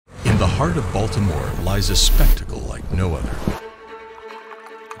heart of Baltimore lies a spectacle like no other.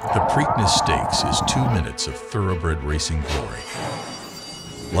 The Preakness Stakes is 2 minutes of thoroughbred racing glory.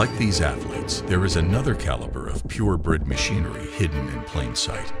 Like these athletes, there is another caliber of purebred machinery hidden in plain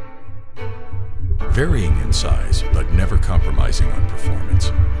sight. Varying in size, but never compromising on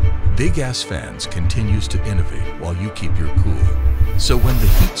performance, Big Ass Fans continues to innovate while you keep your cool. So when the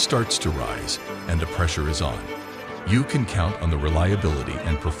heat starts to rise and the pressure is on, you can count on the reliability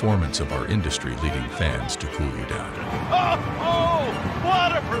and performance of our industry-leading fans to cool you down. Oh,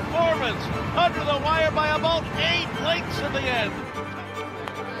 what a performance! Under the wire by about 8 lengths in the end.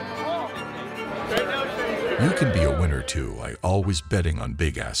 You can be a winner too by always betting on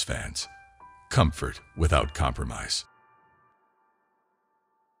Big Ass Fans. Comfort without compromise.